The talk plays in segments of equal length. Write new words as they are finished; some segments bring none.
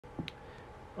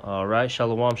All right,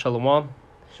 shalom, shalom.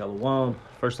 Shalom.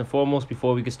 First and foremost,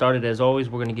 before we get started, as always,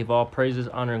 we're going to give all praises,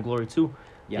 honor, and glory to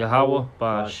Yahweh,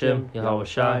 Ba'Hashem, Yahweh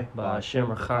Shai,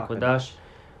 Ba'Hashem, Rachak Wadash,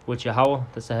 which Yahweh,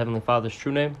 that's the Heavenly Father's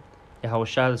true name. Yahweh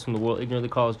Shai, that's whom the world ignorantly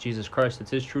calls Jesus Christ, that's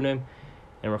his true name.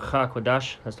 And Rachak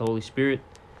Wadash, that's the Holy Spirit.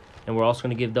 And we're also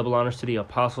going to give double honors to the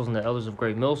apostles and the elders of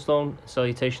Great Millstone.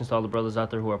 Salutations to all the brothers out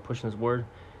there who are pushing his word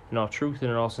in all truth and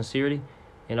in all sincerity.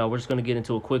 And we're just going to get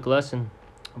into a quick lesson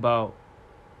about,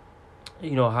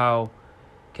 how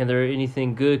can there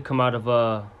anything good come out of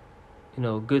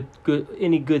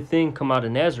any good thing come out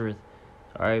of Nazareth?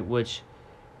 All right, which,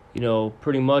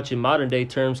 pretty much in modern day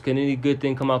terms, can any good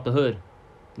thing come out the hood?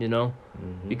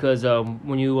 Because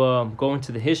when you go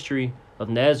into the history of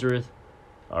Nazareth,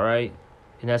 all right,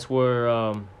 and that's where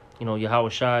Yahweh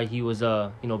Shai, he was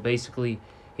basically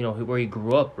where he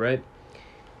grew up, right?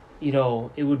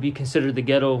 It would be considered the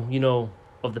ghetto,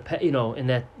 of the in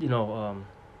that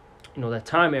that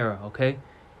time era, okay?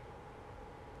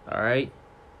 All right.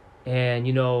 And,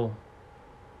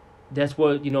 that's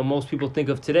what, most people think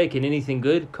of today. Can anything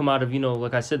good come out of,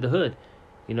 like I said, the hood?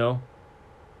 Can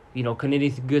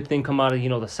anything good thing come out of,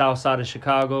 the south side of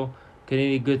Chicago? Can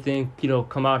any good thing,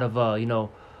 come out of,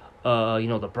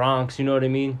 the Bronx, you know what I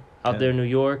mean? Out there in New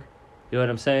York, you know what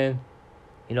I'm saying?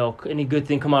 Any good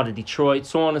thing come out of Detroit,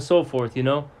 so on and so forth,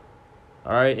 All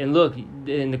right. And look,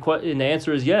 and the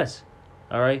answer is yes.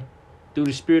 All right. Through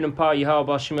the spirit and power, Yahweh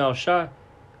Ba'Shem Shai.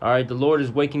 All right, the Lord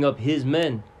is waking up his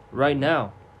men right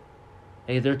now.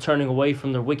 Hey, they're turning away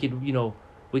from their wicked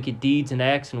deeds and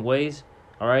acts and ways.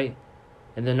 All right,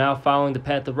 and they're now following the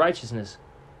path of righteousness.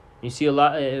 You see a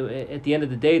lot at the end of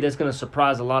the day. That's gonna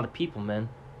surprise a lot of people, man.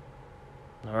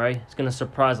 All right, it's gonna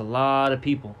surprise a lot of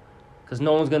people, because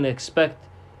no one's gonna expect,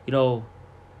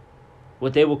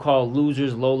 what they will call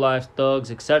losers, lowlife,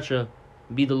 thugs, etc.,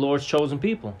 be the Lord's chosen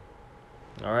people.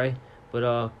 All right.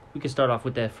 But we can start off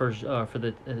with that first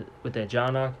with that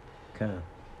John. Okay.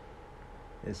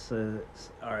 It's all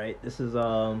right. This is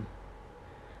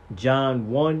John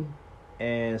 1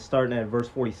 and starting at verse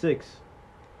 46.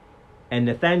 And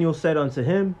Nathanael said unto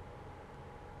him,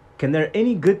 Can there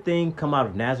any good thing come out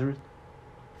of Nazareth?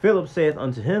 Philip saith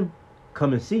unto him,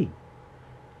 Come and see.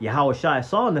 Yahweh Shai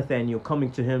saw Nathanael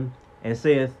coming to him, and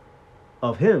saith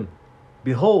of him,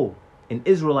 Behold, an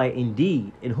Israelite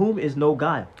indeed, in whom is no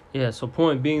guile. Yeah, so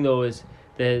point being, though, is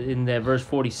that in that verse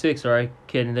 46, all right,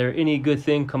 can there any good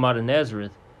thing come out of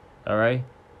Nazareth? All right?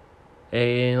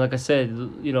 And like I said,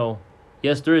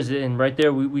 yes, there is. And right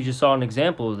there, we just saw an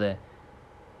example of that.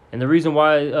 And the reason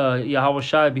why Yahweh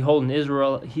Shai, behold,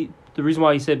 the reason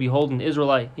why he said, Behold, an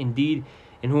Israelite indeed,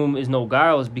 in whom is no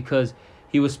guile, is because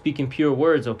he was speaking pure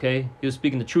words, okay? He was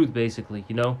speaking the truth, basically,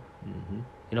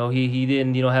 Mm-hmm. He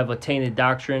didn't, have a tainted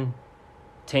doctrine,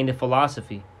 tainted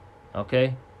philosophy,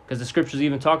 okay? Because the scriptures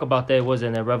even talk about that. Was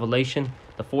in that Revelation,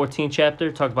 the 14th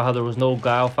chapter, talk about how there was no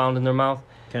guile found in their mouth.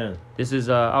 Okay. This is,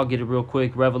 I'll get it real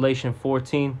quick, Revelation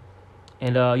 14.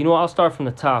 And, I'll start from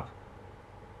the top.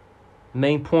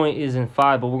 Main point is in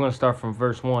 5, but we're going to start from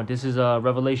verse 1. This is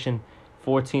Revelation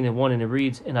 14 and 1, and it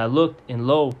reads, And I looked, and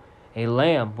lo, a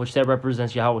lamb, which that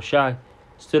represents Yahweh Shai,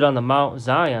 stood on the Mount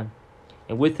Zion,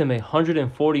 and with him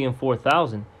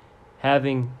 144,000,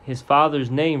 having his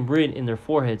father's name written in their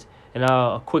foreheads. And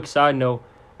a quick side note: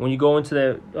 when you go into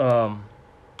that,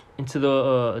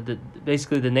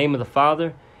 basically the name of the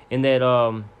Father in that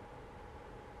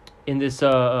in this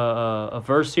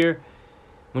verse here,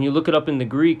 when you look it up in the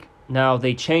Greek, now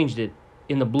they changed it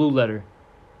in the blue letter.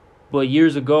 But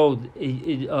years ago,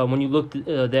 when you looked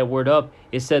that word up,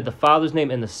 it said the Father's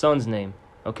name and the Son's name.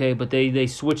 Okay, but they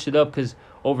switched it up because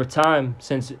over time,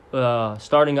 since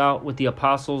starting out with the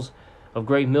apostles of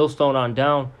Great Millstone on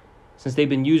down, since they've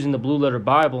been using the Blue Letter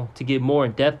Bible to get more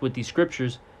in depth with these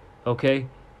scriptures, okay,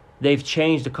 they've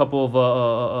changed a couple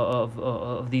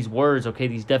of these words, okay,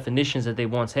 these definitions that they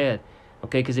once had,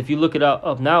 okay, because if you look it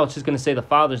up now, it's just going to say the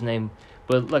Father's name.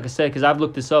 But like I said, because I've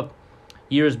looked this up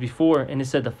years before, and it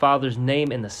said the Father's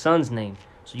name and the Son's name.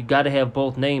 So you got to have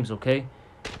both names, okay,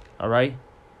 all right,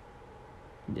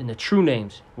 and the true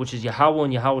names, which is Yahweh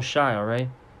and Yahweh Shai, all right.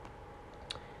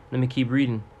 Let me keep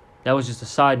reading. That was just a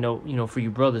side note, for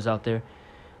you brothers out there.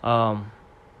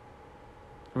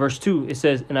 Verse 2, it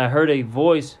says, And I heard a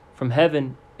voice from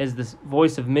heaven as the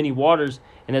voice of many waters,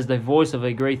 and as the voice of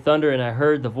a great thunder. And I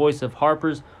heard the voice of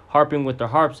harpers harping with their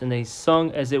harps, and they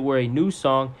sung as it were a new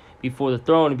song before the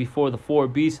throne and before the four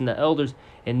beasts and the elders.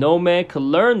 And no man could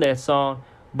learn that song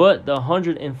but the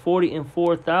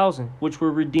 144,000 which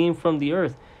were redeemed from the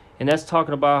earth. And that's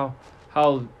talking about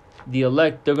how the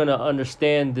elect, they're going to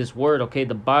understand this word, okay,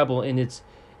 the Bible in its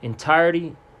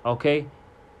entirety, okay,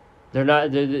 They're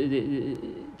not.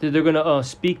 They're gonna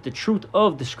speak the truth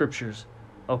of the scriptures,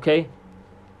 okay?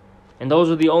 And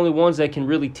those are the only ones that can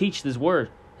really teach this word.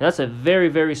 And that's a very,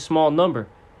 very small number,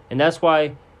 and that's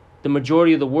why the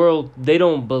majority of the world, they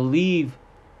don't believe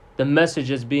the message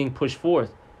that's being pushed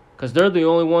forth, because they're the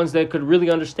only ones that could really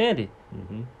understand it.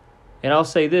 Mm-hmm. And I'll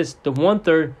say this: the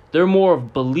 1/3, they're more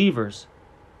of believers.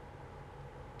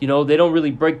 You know, they don't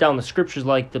really break down the scriptures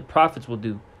like the prophets will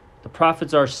do. The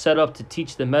prophets are set up to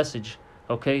teach the message,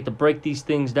 okay? To break these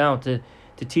things down, to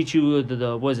teach you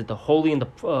the what is it, the holy and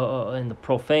the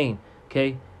profane,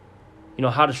 okay? You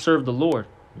know, how to serve the Lord.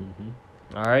 Mm-hmm.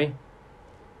 All right?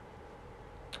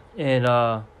 And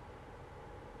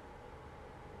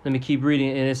let me keep reading.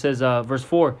 And it says, verse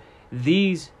 4,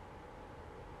 these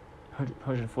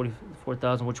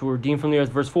 144,000 which were redeemed from the earth.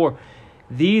 Verse 4,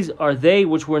 these are they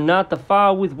which were not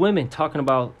defiled with women, talking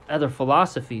about other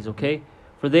philosophies, okay?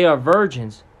 For they are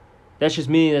virgins. That's just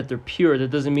meaning that they're pure. That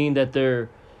doesn't mean that they're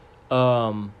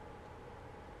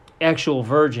actual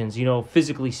virgins, you know,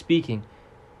 physically speaking.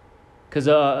 Because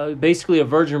basically a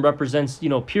virgin represents, you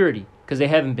know, purity, because they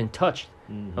haven't been touched,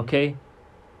 okay?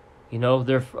 You know,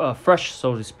 they're fresh,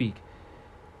 so to speak.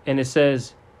 And it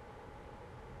says,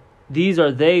 these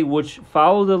are they which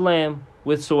follow the Lamb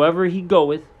whithersoever he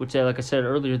goeth, which, like I said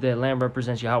earlier, that Lamb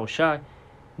represents Yahweh Shai.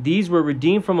 These were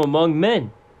redeemed from among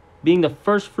men, being the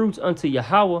first fruits unto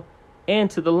Yahweh and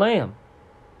to the Lamb.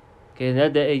 Okay,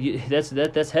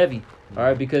 that's heavy. All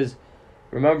right, because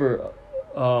remember,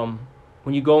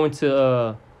 when you go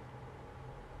into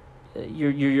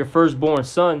your firstborn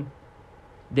son,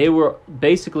 they were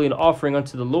basically an offering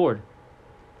unto the Lord,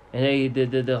 and they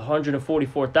the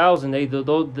 144,000, they're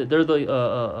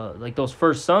the like those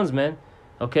first sons, man.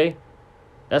 Okay,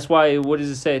 that's why, what does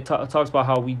it say? It talks about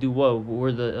how we do what?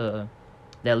 We're the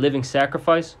that living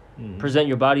sacrifice. Mm-hmm. Present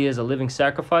your body as a living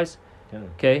sacrifice.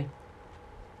 Okay.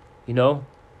 You know,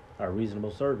 our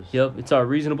reasonable service. Yep, it's our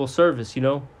reasonable service, you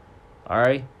know. All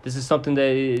right, this is something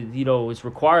that, you know, is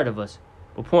required of us.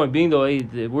 But point being, though,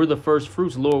 we're the first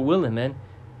fruits, Lord willing, man.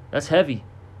 That's heavy,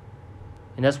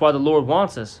 and that's why the Lord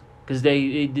wants us, because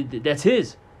that's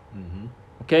His. Mm-hmm.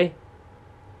 Okay,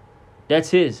 that's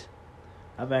His.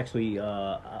 I've actually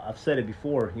I've said it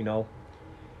before. You know,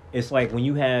 it's like when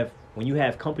you have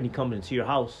company coming into your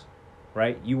house,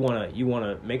 right? You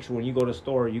wanna make sure when you go to the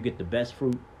store you get the best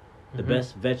fruit, the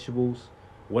best vegetables,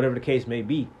 whatever the case may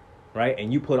be, right?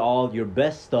 And you put all your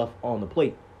best stuff on the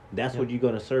plate. That's what you're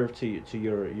gonna serve to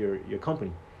your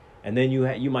company, and then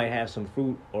you might have some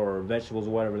fruit or vegetables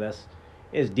or whatever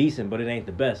it's decent, but it ain't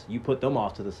the best. You put them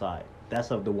off to the side.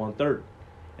 That's of the 1/3,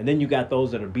 and then you got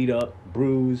those that are beat up,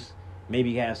 bruised,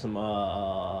 maybe have some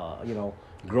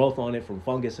growth on it from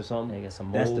fungus or something. Yeah,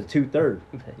 some mold. That's the 2/3.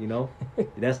 You know,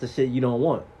 that's the shit you don't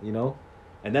want. You know,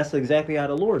 and that's exactly how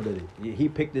the Lord did it. He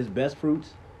picked His best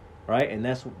fruits, right? And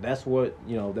that's what,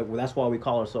 you know, that's why we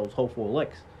call ourselves hopeful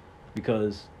elects,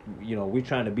 because, you know, we're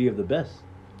trying to be of the best.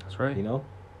 That's right. You know,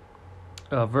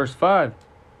 verse 5,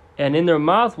 and in their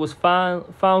mouth was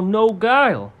found no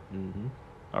guile. Mm-hmm.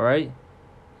 All right,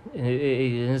 and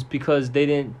it's because they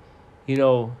didn't, you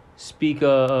know, speak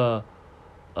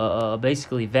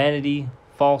basically vanity,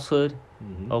 falsehood.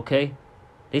 Mm-hmm. Okay,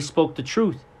 they spoke the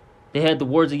truth. They had the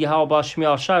words of Yahweh B'Shem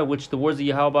Yahushai, which the words of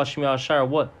Yahweh B'Shem Yahushai are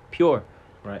what? Pure.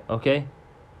 Right. Okay,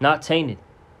 not tainted.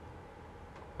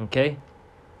 Okay.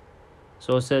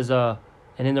 So it says, and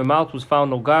in their mouth was found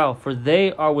no guile, for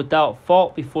they are without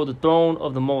fault before the throne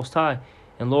of the Most High.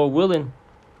 And Lord willing,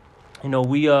 you know,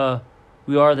 we are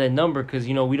that number, because,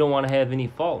 you know, we don't want to have any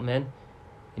fault, man.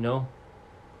 You know,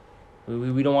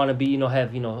 we don't want to be, you know,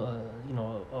 have, you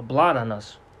know, a blot on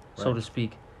us, so to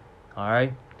speak. All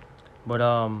right, but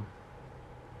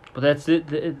that's it.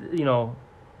 You know,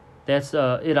 that's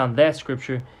it on that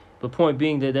scripture. But point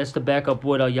being that that's to back up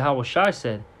what Yahweh Shai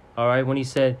said. All right, when he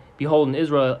said, "Behold, an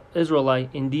Israelite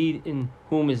indeed, in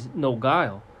whom is no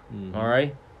guile." Mm-hmm. All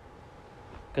right,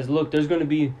 because look, there's going to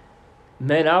be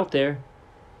men out there,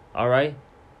 all right,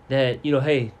 that, you know,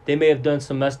 hey, they may have done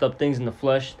some messed up things in the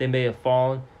flesh, they may have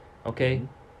fallen, okay,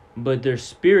 but their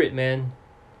spirit, man,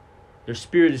 their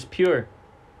spirit is pure,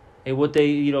 and what they,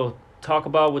 you know, talk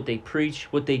about, what they preach,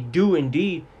 what they do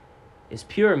indeed, is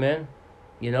pure, man,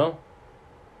 you know.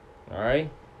 All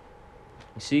right,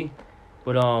 you see.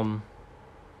 But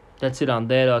that's it on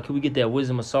that. Can we get that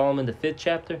Wisdom of Solomon, the 5th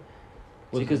chapter?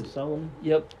 Wisdom of Solomon?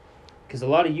 Yep. Because a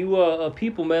lot of you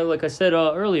people, man, like I said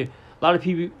earlier, a lot of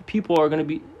people are going to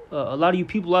be, a lot of you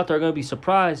people out there are going to be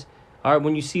surprised, all right,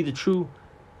 when you see the true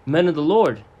men of the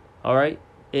Lord, all right?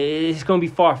 It's going to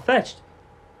be far-fetched.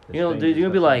 You know, they're going to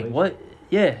be like, what?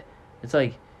 Yeah. It's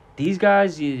like, these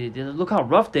guys, look how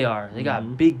rough they are. They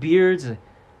got big beards.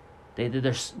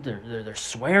 They're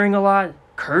swearing a lot,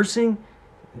 cursing.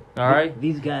 All right.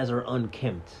 These guys are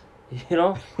unkempt. You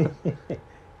know.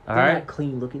 All right. Not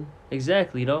clean looking.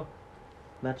 Exactly. You know.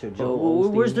 Not your Joe.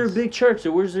 Where's their big church?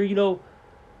 Or where's their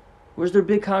where's their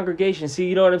big congregation? See,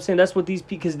 you know what I'm saying? That's what these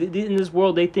because in this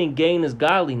world they think gain is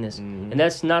godliness, and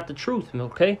that's not the truth.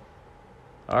 Okay.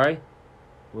 All right.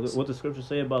 What the scriptures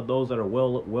say about those that are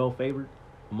well favored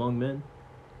among men?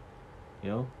 You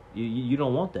know, you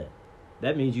don't want that.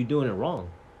 That means you're doing it wrong.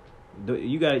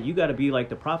 You got to be like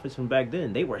the prophets from back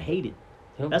then. They were hated.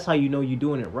 Yep. That's how you know you're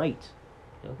doing it right.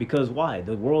 Yep. Because why?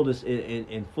 The world is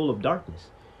in full of darkness,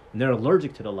 and they're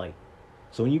allergic to the light.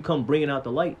 So when you come bringing out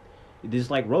the light, it's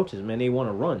just like roaches, man. They want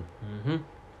to run.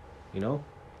 You know.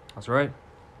 That's right.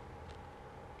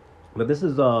 But this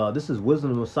is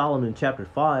Wisdom of Solomon, chapter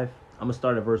 5. I'm gonna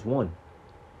start at verse 1.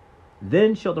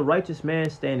 Then shall the righteous man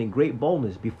stand in great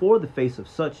boldness before the face of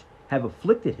such have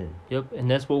afflicted him. Yep, and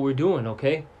that's what we're doing,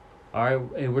 okay? All right,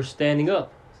 and we're standing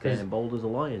up. Standing bold as a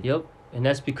lion. Yep, and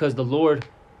that's because the Lord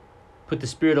put the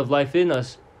spirit of life in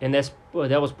us, and that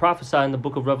was prophesied in the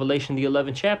book of Revelation, the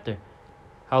 11th chapter.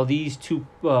 How these two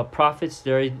prophets,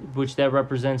 which that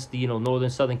represents the northern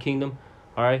southern kingdom,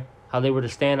 all right, how they were to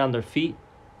stand on their feet,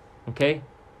 okay?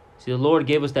 See, the Lord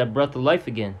gave us that breath of life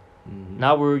again.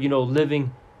 Now we're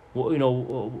living,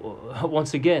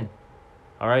 once again.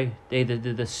 All right,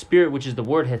 the spirit, which is the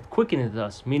word, hath quickened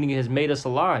us, meaning it has made us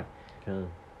alive. Okay.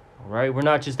 All right, we're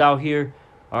not just out here,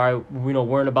 all right,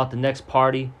 worrying about the next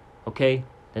party, okay,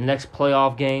 the next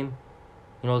playoff game,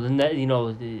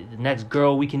 the next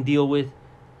girl we can deal with,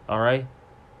 all right,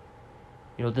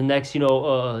 the next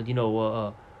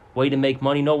way to make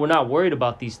money. No, we're not worried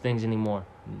about these things anymore.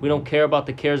 We don't care about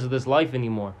the cares of this life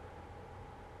anymore.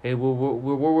 Hey, we're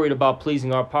worried about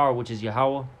pleasing our power, which is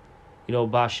Yahweh.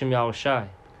 Ba'Shem Yahushai.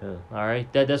 Yeah. All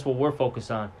right, that's what we're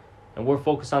focused on, and we're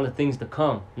focused on the things to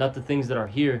come, not the things that are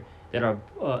here. That are,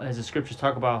 as the scriptures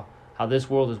talk about, how this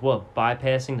world is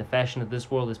bypassing. The fashion of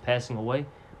this world is passing away.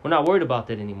 We're not worried about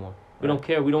that anymore. We don't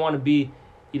care. We don't want to be,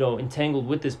 entangled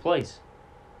with this place.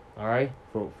 All right.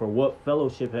 For what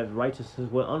fellowship has righteousness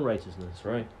with unrighteousness? That's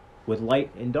right. With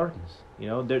light and darkness.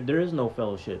 There is no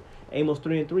fellowship. Amos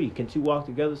 3:3. Can two walk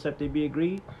together except they be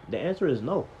agreed? The answer is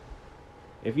no.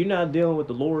 If you're not dealing with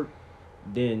the Lord,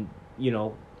 then,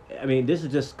 this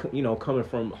is just, coming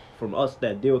from us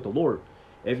that deal with the Lord.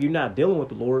 If you're not dealing with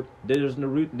the Lord, there's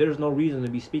no reason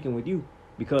to be speaking with you,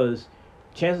 because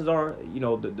chances are,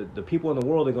 the people in the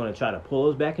world are going to try to pull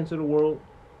us back into the world,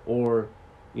 or,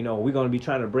 we're going to be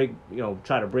trying to break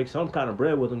some kind of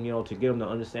bread with them, to get them to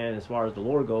understand as far as the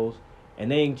Lord goes, and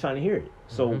they ain't trying to hear it.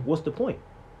 So what's the point?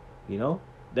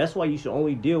 That's why you should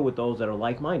only deal with those that are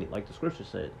like-minded, like the scripture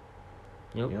said.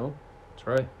 Yep. That's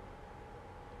right.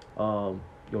 You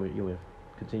want me to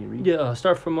continue reading? Yeah,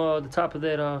 start from the top of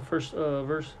that first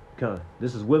verse. Okay.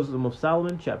 This is Wisdom of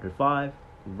Solomon, chapter 5,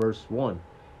 verse 1.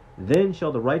 Then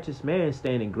shall the righteous man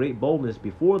stand in great boldness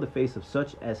before the face of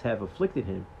such as have afflicted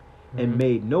him, and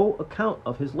made no account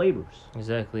of his labors.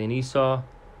 Exactly. And Esau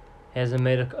hasn't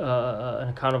made an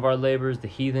account of our labors, the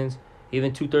heathens,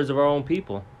 even 2/3 of our own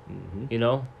people.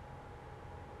 All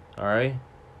right?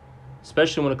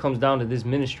 Especially when it comes down to this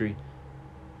ministry.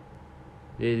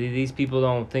 These people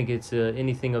don't think it's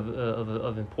anything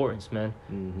of importance, man.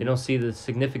 They don't see the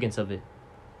significance of it.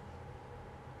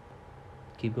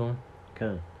 Keep going.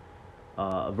 Okay.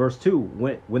 Verse 2.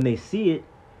 When they see it,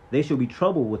 they shall be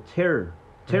troubled with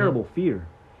terrible fear,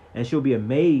 and shall be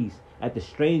amazed at the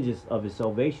strangeness of his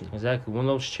salvation. Exactly. When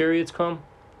those chariots come,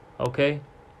 okay,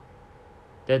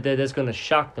 that's going to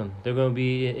shock them. They're going to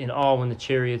be in awe when the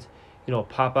chariots,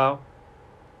 pop out.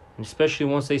 And especially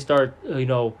once they start,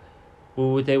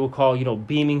 what they would call,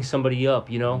 beaming somebody up,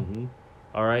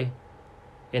 all right?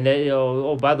 And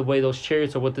that, by the way, those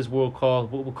chariots are what this world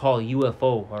what we call a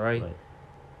UFO, all right?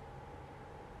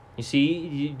 You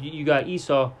see, you got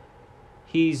Esau.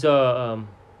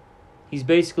 He's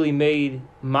basically made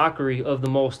mockery of the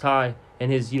Most High and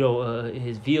his,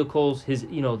 his vehicles, his,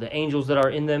 the angels that are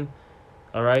in them,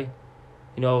 all right?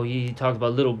 He talks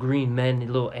about little green men,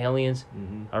 little aliens,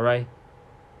 all right?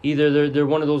 Either they're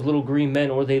one of those little green men,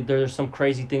 or they're some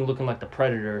crazy thing looking like the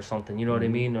Predator or something, you know what I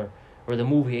mean? Or the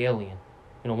movie Alien,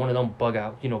 one of them bug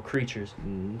out, creatures.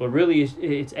 But really,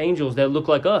 it's angels that look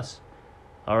like us,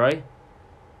 all right?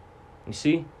 You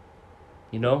see?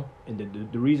 And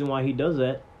the reason why he does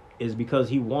that is because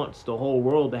he wants the whole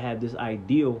world to have this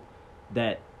ideal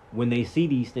that when they see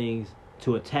these things,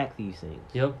 to attack these things.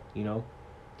 Yep.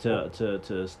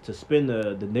 To spin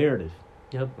the narrative.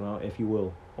 Yep. If you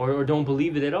will. Or don't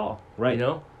believe it at all. Right.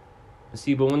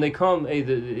 See, but when they come, hey,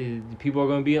 the people are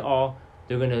going to be in awe.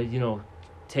 They're going to,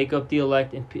 take up the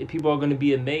elect, and people are going to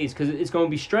be amazed because it's going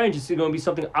to be strange. It's going to be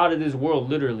something out of this world,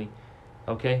 literally.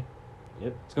 Okay?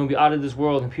 Yep. It's going to be out of this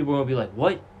world, and people are going to be like,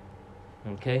 what?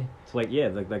 Okay? It's like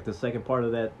the second part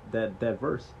of that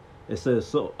verse. It says,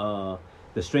 so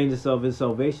the strangeness of his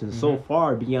salvation is so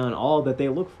far beyond all that they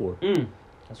look for.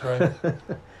 That's right.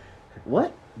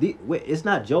 What? Wait, it's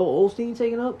not Joel Osteen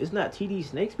taken up? It's not T.D.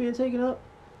 Snakes being taken up?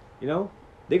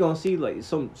 They're going to see like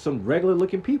some regular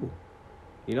looking people.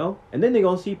 And then they're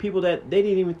going to see people that they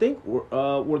didn't even think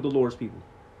were the Lord's people.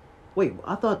 Wait,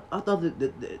 I thought that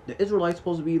the Israelites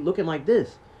supposed to be looking like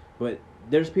this. But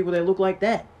there's people that look like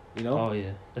that. Oh,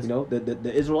 yeah.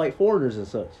 The Israelite foreigners and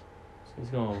such. It's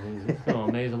going to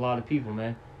amaze a lot of people,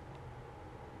 man.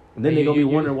 And then they're going to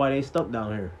be wondering why they stuck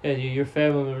down here. Yeah, your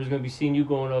family members going to be seeing you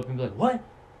going up and be like, what?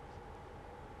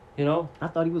 I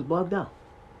thought he was bugged out.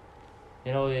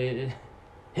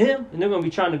 Him? And they're going to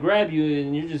be trying to grab you,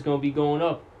 and you're just going to be going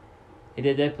up. And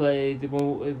that play,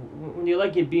 when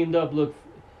you get beamed up, look,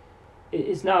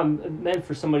 it's not meant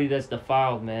for somebody that's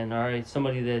defiled, man, all right?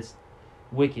 Somebody that's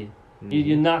wicked. Mm-hmm.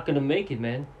 You're not going to make it,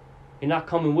 man. You're not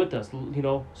coming with us,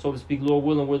 so to speak. Lord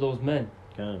willing, we're those men.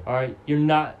 Okay. All right? You're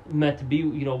not meant to be,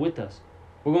 with us.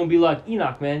 We're going to be like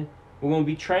Enoch, man. We're going to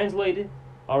be translated,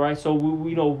 all right? So,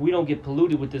 we don't get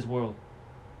polluted with this world,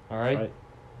 all right? Right.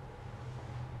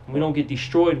 We don't get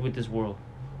destroyed with this world.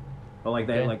 Oh, like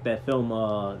that, okay. Like that film,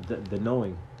 The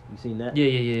Knowing. You seen that?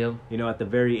 Yeah. At the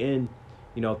very end,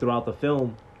 throughout the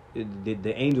film,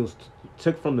 the angels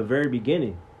took from the very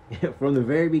beginning,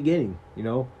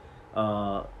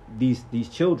 these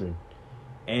children,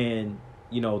 and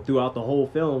throughout the whole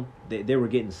film, they were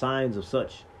getting signs of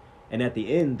such, and at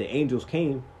the end, the angels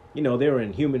came. They were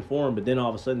in human form, but then all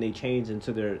of a sudden they changed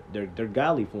into their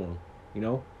godly form,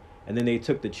 And then they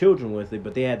took the children with it,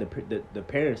 but they had the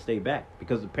parents stay back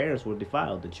because the parents were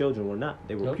defiled. The children were not.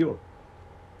 They were pure.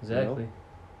 Exactly.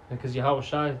 Because Yahweh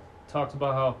Shai talks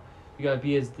about how you got to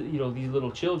be as, these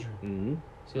little children. Mm-hmm.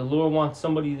 See, the Lord wants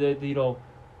somebody that,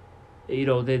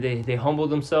 they humble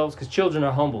themselves because children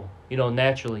are humble,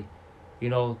 naturally. They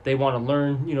want to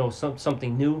learn,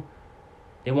 something new.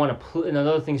 They want to, and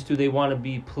other things too, they want to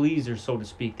be pleasers, so to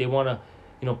speak. They want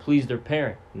to, please their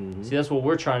parent. Mm-hmm. See, that's what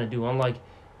we're trying to do. Unlike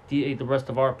the rest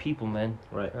of our people, man.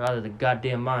 Right. They're out of the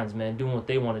goddamn minds, man, doing what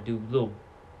they want to do. Little,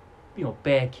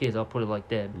 bad kids, I'll put it like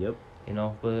that. Yep.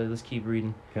 But let's keep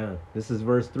reading. Okay. This is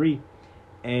verse 3.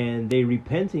 And they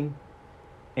repenting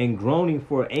and groaning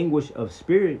for anguish of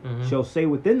spirit shall say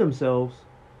within themselves,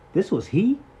 this was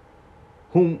he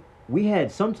whom we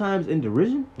had sometimes in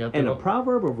derision and a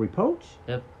proverb of reproach.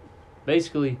 Yep.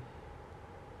 Basically,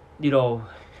 the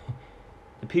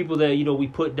people that, we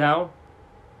put down,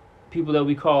 people that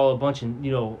we call a bunch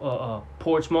of,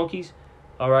 porch monkeys,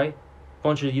 all right?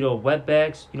 Bunch of,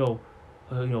 wetbacks,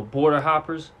 border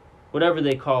hoppers, whatever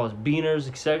they call us, beaners,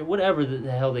 etc., whatever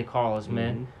the hell they call us,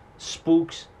 man.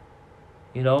 Spooks,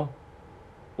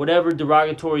 whatever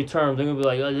derogatory term, they're going to be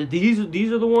like,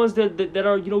 these are the ones that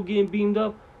are, getting beamed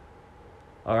up.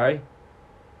 All right?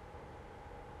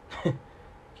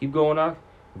 Keep going on.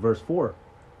 Verse 4.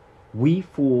 We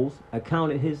fools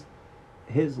accounted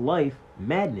his life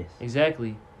madness.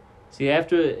 Exactly. See, at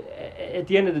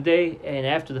the end of the day, and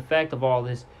after the fact of all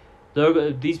this,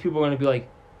 these people are going to be like,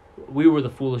 we were the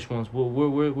foolish ones.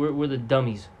 We're the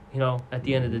dummies, at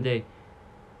the end of the day.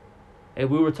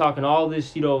 And we were talking all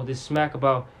this, this smack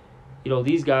about,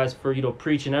 these guys for,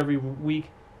 preaching every week,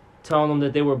 telling them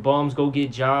that they were bums, go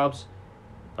get jobs,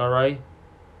 all right?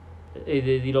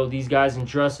 These guys in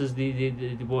dresses,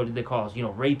 what did they call us?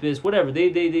 Rapists, whatever.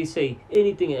 They say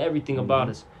anything and everything about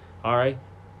us, all right?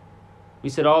 We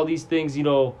said all these things,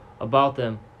 about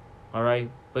them, all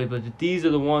right? But these are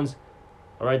the ones,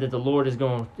 all right, that the Lord is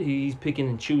he's picking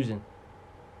and choosing,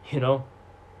 You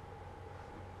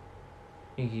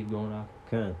keep going on.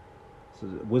 Okay. So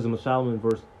Wisdom of Solomon,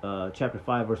 chapter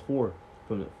 5, verse 4,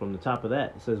 from the top of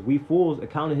that, it says, we fools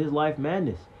accounted his life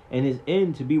madness, and his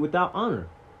end to be without honor.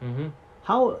 Mm-hmm.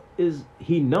 How is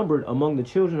he numbered among the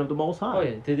children of the Most High? Oh,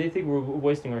 yeah. They think we're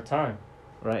wasting our time.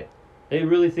 Right. They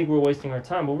really think we're wasting our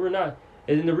time, but we're not.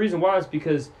 And the reason why is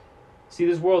because, see,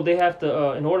 this world, they have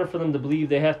to, in order for them to believe,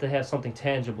 they have to have something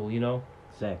tangible,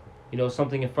 Exactly.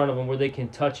 Something in front of them where they can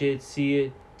touch it, see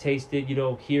it, taste it,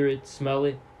 hear it, smell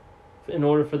it, in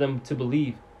order for them to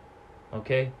believe.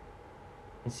 Okay?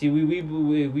 And see,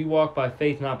 we walk by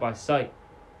faith, not by sight.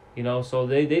 So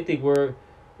they think we're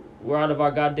out of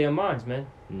our goddamn minds, man.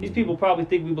 Mm-hmm. These people probably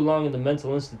think we belong in the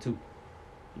mental institute.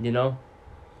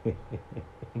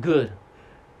 Good.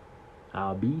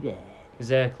 I'll be that.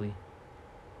 Exactly.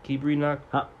 Keep reading out.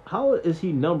 How is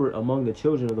he numbered among the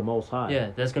children of the Most High?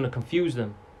 Yeah, that's gonna confuse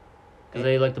them, because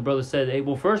they, like the brother said, hey,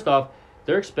 well, first off,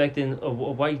 they're expecting a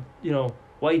white,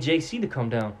 white JC to come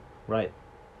down. Right.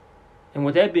 And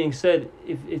with that being said,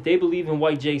 if they believe in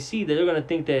white JC, they're gonna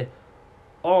think that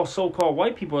all so-called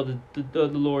white people are the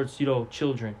Lord's,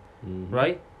 children,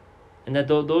 right? And that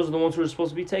those are the ones who are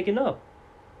supposed to be taken up.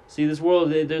 See, this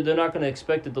world, they're not gonna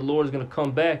expect that the Lord is gonna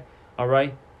come back, all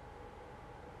right,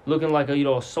 looking like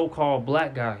a so-called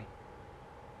black guy.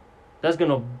 That's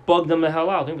gonna bug them the hell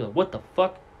out. They're gonna be like, what the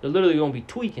fuck? They're literally gonna be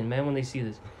tweaking, man, when they see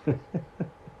this.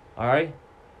 All right?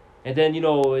 And then,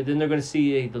 then they're gonna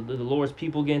see the Lord's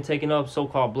people getting taken up,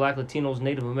 so-called black, Latinos,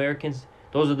 Native Americans.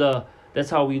 That's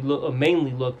how we look,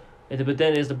 mainly look. But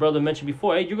then, as the brother mentioned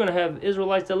before, hey, you're gonna have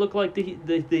Israelites that look like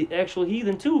the actual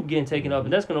heathen too getting taken up,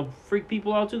 and that's gonna freak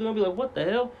people out too. They're gonna be like, what the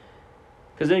hell?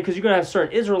 Because you're gonna have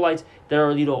certain Israelites that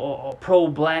are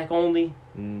pro-black only.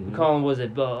 We call them,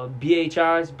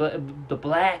 BHIs, the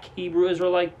black Hebrew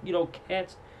Israelite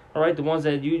cats. All right, the ones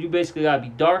that you basically gotta be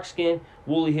dark skinned,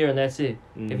 woolly hair, and that's it.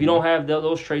 If you don't have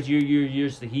those traits, you're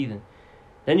just the heathen.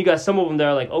 Then you got some of them that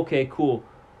are like, okay, cool,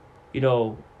 we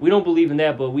don't believe in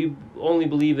that, but we only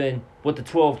believe in what the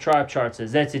 12 tribe chart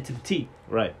says. That's it to the T.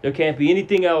 Right. There can't be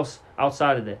anything else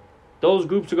outside of that. Those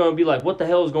groups are going to be like, what the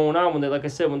hell is going on when they, like I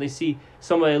said, when they see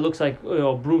somebody that looks like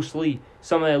Bruce Lee,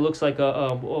 somebody that looks like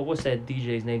what's that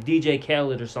DJ's name? DJ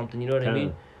Khaled or something, you know what I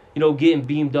mean? Getting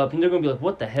beamed up, and they're going to be like,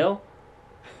 what the hell?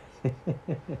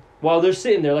 While they're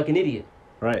sitting there like an idiot.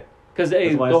 Right. Because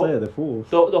that's why I said they're fools.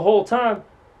 The whole time,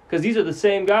 because these are the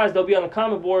same guys, they'll be on the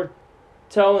comment board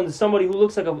telling somebody who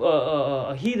looks like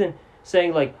a heathen,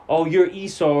 saying like, oh, you're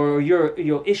Esau, or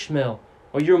you're Ishmael,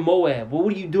 or you're Moab. Well,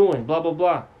 what are you doing? Blah, blah,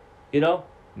 blah.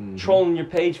 Trolling your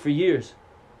page for years,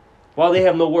 while they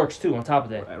have no works too. On top of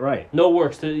that, right? No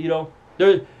works to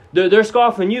they're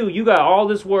scoffing you. You got all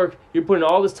this work. You're putting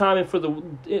all this time in for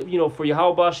for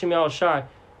Yahweh Shem Shai,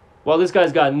 while this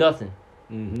guy's got nothing.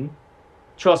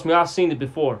 Trust me, I've seen it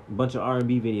before. A bunch of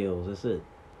R&B videos. That's it.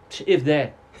 If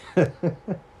that,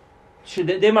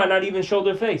 they might not even show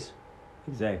their face.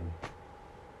 Exactly.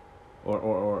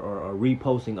 Or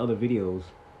reposting other videos,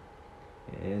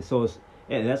 and so it's.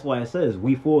 And that's why it says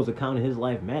we fools accounted his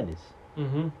life madness.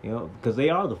 Because they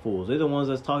are the fools. They're the ones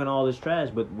that's talking all this trash.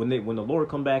 But when the Lord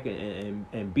come back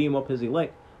and beam up his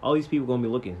elect, all these people gonna be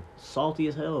looking salty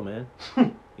as hell, man.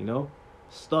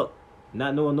 Stuck,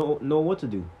 not knowing what to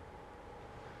do.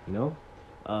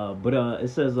 But it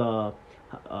says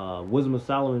Wisdom of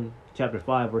Solomon chapter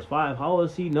 5 verse 5. How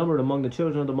is he numbered among the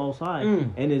children of the Most High?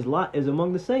 And his lot is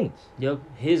among the saints. Yep,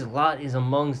 his lot is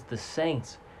amongst the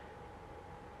saints.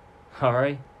 All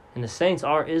right, and the saints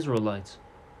are Israelites,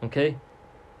 okay?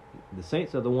 The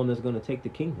saints are the one that's going to take the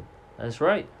kingdom. That's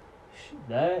right.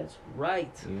 That's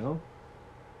right.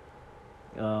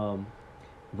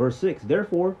 Verse 6.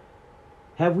 Therefore,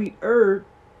 have we erred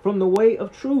from the way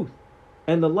of truth,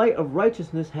 and the light of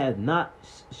righteousness hath not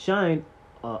shined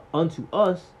unto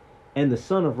us, and the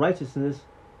sun of righteousness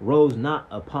rose not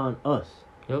upon us.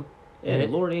 Yep. And the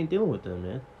Lord ain't dealing with them,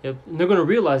 man. Yep. And they're going to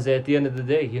realize that at the end of the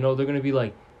day. They're going to be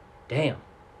like, damn.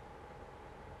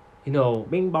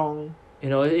 Bing bong.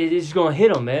 It's just going to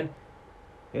hit them, man.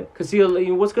 Yep. Because see,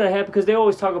 what's going to happen, because they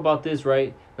always talk about this,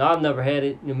 right? Now, I've never had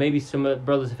it. Maybe some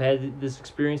brothers have had this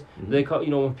experience. They call,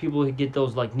 when people get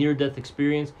those, like, near-death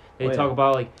experience, they talk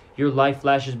about, like, your life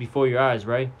flashes before your eyes,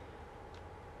 right?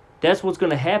 That's what's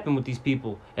going to happen with these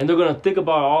people. And they're going to think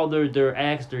about all their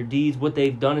acts, their deeds, what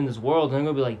they've done in this world. And they're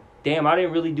going to be like, damn, I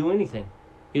didn't really do anything,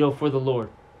 for the Lord.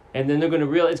 And then they're going to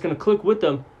realize, it's going to click with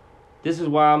them, this is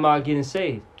why I'm not getting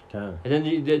saved. Okay. And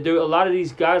then a lot of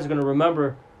these guys are going to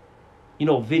remember,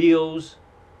 videos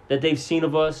that they've seen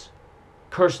of us,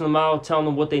 cursing them out, telling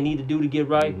them what they need to do to get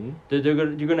right. You're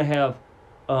going to have,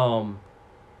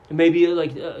 maybe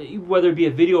like, whether it be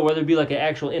a video or whether it be like an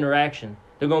actual interaction,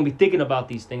 they're going to be thinking about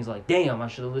these things like, damn, I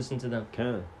should have listened to them.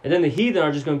 Okay. And then the heathen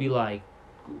are just going to be like,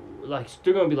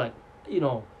 they're going to be like,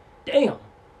 damn.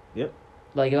 Yep.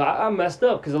 Like, I messed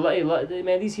up because,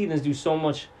 man, these heathens do so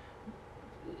much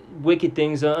wicked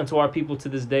things unto our people to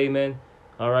this day, man.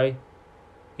 All right,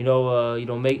 getting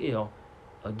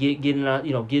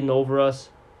over us,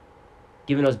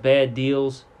 giving us bad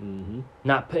deals,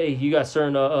 not pay. You got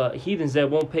certain heathens that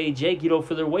won't pay Jake,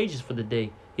 for their wages for the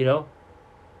day,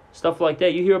 stuff like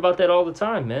that. You hear about that all the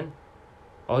time, man.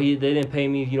 Oh, they didn't pay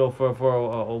me, for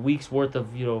a week's worth of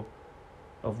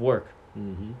of work.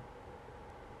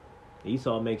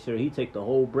 Esau makes sure he take the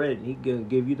whole bread and he gonna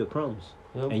give you the crumbs.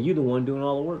 Yep. And you the one doing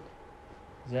all the work.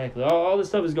 Exactly. All this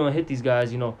stuff is gonna hit these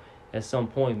guys, at some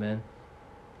point, man.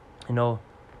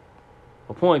 But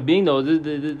But point being, though,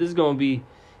 this is going to be,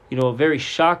 very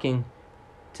shocking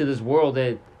to this world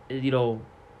that,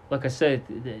 like I said,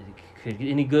 could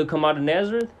any good come out of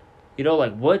Nazareth?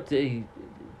 Like what? Can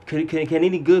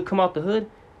any good come out the hood?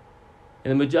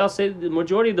 And I'll say the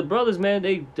majority of the brothers, man,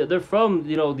 they're from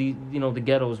the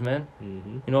ghettos, man.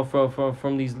 Mm-hmm.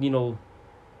 From these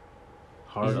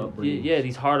Hard upbringing. yeah,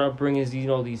 these hard upbringings,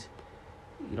 these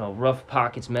rough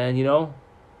pockets, man.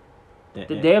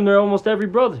 Damn, they're almost every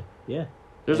brother. Yeah.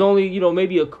 There's only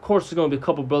maybe of course there's gonna be a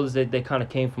couple brothers that they kind of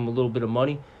came from a little bit of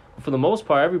money, but for the most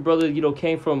part, every brother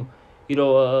came from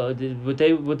what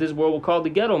this world will call the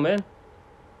ghetto, man.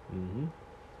 Mm-hmm.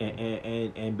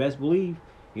 And best believe,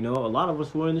 a lot of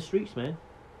us were in the streets, man.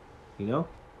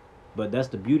 But that's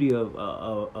the beauty of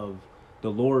the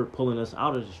Lord pulling us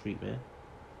out of the street, man.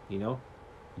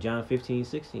 John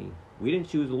 15:16. We didn't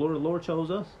choose the Lord chose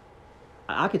us.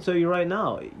 I can tell you right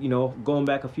now, going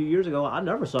back a few years ago, I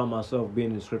never saw myself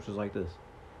being in the scriptures like this.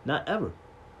 Not ever.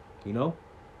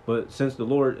 But since the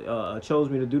Lord chose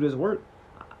me to do this work,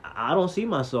 I don't see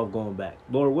myself going back.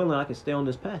 Lord willing, I can stay on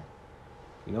this path.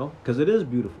 Because it is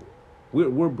beautiful.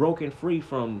 We're broken free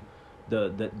from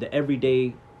the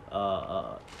everyday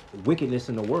wickedness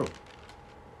in the world.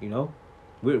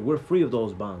 We're free of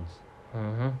those bonds.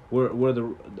 Mm-hmm.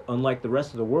 We're unlike the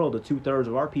rest of the world, the 2/3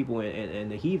 of our people and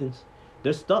the heathens,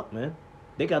 they're stuck, man.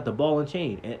 They got the ball and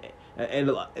chain, and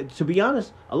to be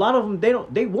honest, a lot of them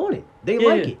they want it, they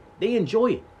like it, they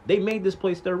enjoy it. They made this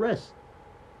place their rest.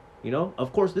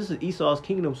 Of course, this is Esau's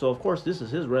kingdom, so of course this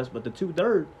is his rest. But the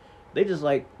 2/3, they just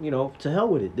like to hell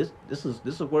with it. This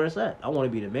is where it's at. I want to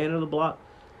be the man of the block.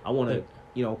 I want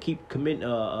to keep committing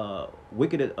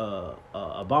wicked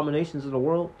abominations in the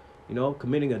world.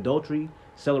 Committing adultery,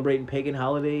 celebrating pagan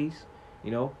holidays.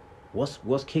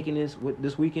 What's kicking this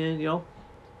weekend.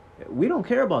 We don't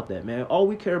care about that, man. All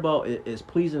we care about is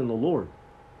pleasing the Lord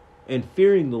and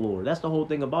fearing the Lord. That's the whole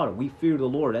thing about it. We fear the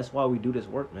Lord. That's why we do this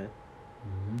work, man.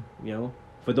 Mm-hmm.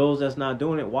 For those that's not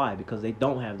doing it, why? Because they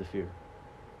don't have the fear.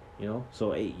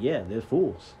 So yeah, they're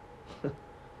fools.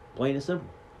 Plain and simple.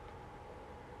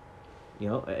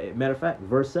 Matter of fact,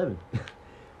 verse 7.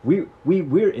 We're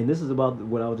and this is about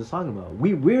what I was just talking about.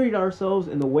 We wearied ourselves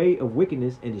in the way of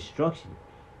wickedness and destruction.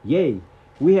 Yea,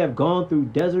 we have gone through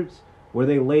deserts where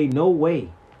they lay no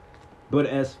way. But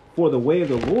as for the way of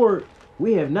the Lord,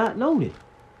 we have not known it.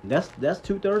 That's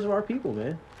 2/3 of our people,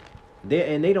 man.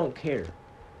 They don't care.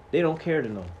 They don't care to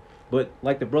know. But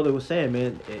like the brother was saying,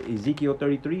 man, Ezekiel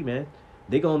 33, man,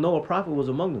 they gonna know a prophet was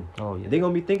among them. Oh yeah. They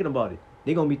gonna be thinking about it.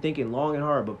 They gonna be thinking long and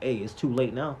hard. But hey, it's too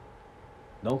late now.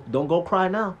 Don't go cry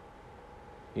now.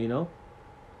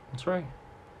 That's right.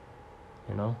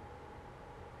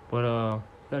 But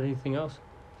got anything else?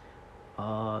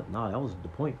 No, that was the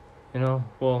point.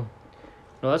 Well,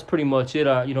 that's pretty much it.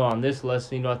 On this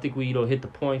lesson, I think we hit the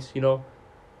points. All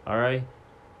right,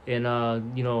 and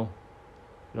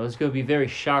it's gonna be very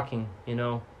shocking.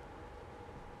 When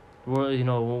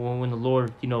the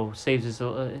Lord saves his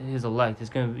elect,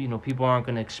 it's gonna people aren't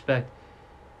gonna expect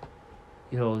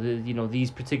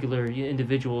these particular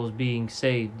individuals being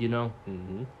saved.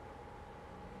 Mm-hmm.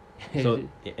 To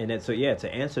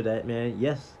answer that, man,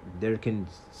 yes, there can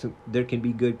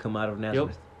be good come out of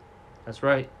Nazareth. Yep. That's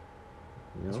right.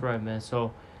 That's right, man.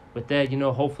 So with that,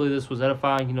 hopefully this was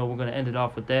edifying. We're gonna end it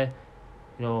off with that.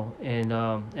 And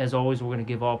as always, we're gonna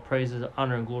give all praises,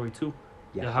 honor, and glory to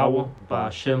Yahweh,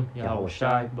 Ba'ashem, Yahweh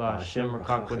Shai, Ba'ashem,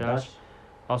 Rakak Wadash.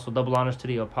 Also, double honors to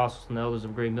the apostles and the elders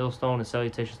of Great Millstone, and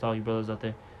salutations to all you brothers out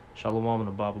there. Shalom and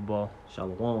a Baba Ball.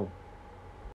 Shalom.